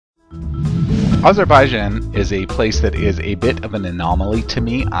Azerbaijan is a place that is a bit of an anomaly to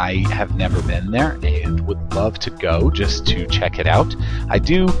me. I have never been there and would love to go just to check it out. I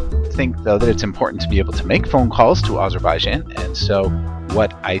do think, though, that it's important to be able to make phone calls to Azerbaijan, and so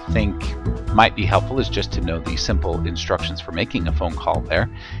what I think might be helpful is just to know the simple instructions for making a phone call there.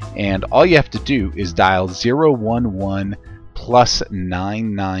 And all you have to do is dial 011 plus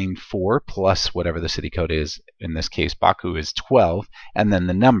 994 plus whatever the city code is. In this case, Baku is 12, and then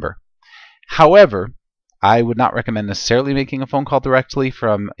the number. However, I would not recommend necessarily making a phone call directly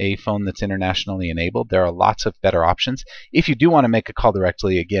from a phone that's internationally enabled. There are lots of better options. If you do want to make a call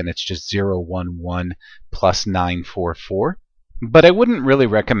directly, again, it's just 011 plus 944. But I wouldn't really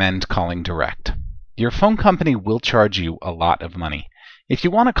recommend calling direct. Your phone company will charge you a lot of money. If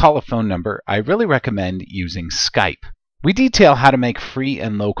you want to call a phone number, I really recommend using Skype. We detail how to make free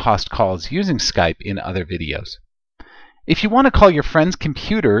and low-cost calls using Skype in other videos. If you want to call your friend's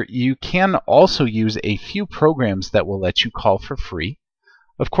computer, you can also use a few programs that will let you call for free.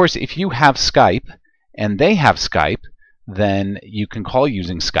 Of course, if you have Skype and they have Skype, then you can call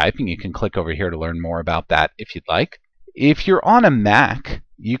using Skype, and you can click over here to learn more about that if you'd like. If you're on a Mac,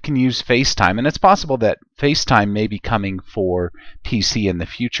 you can use FaceTime, and it's possible that FaceTime may be coming for PC in the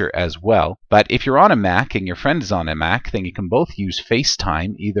future as well. But if you're on a Mac and your friend is on a Mac, then you can both use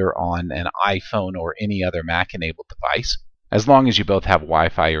FaceTime either on an iPhone or any other Mac-enabled device, as long as you both have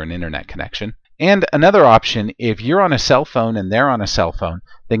Wi-Fi or an internet connection. And another option, if you're on a cell phone and they're on a cell phone,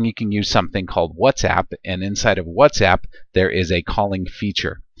 then you can use something called WhatsApp, and inside of WhatsApp there is a calling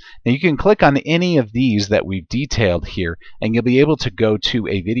feature. Now you can click on any of these that we've detailed here, and you'll be able to go to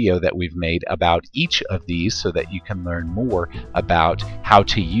a video that we've made about each of these so that you can learn more about how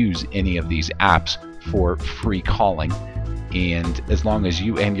to use any of these apps for free calling. And as long as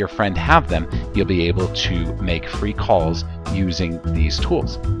you and your friend have them, you'll be able to make free calls using these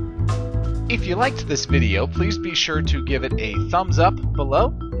tools. If you liked this video, please be sure to give it a thumbs up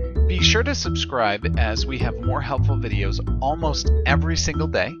below. Be sure to subscribe, as we have more helpful videos almost every single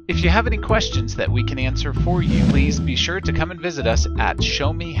day. If you have any questions that we can answer for you, please be sure to come and visit us at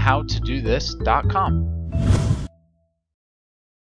showmehowtodothis.com.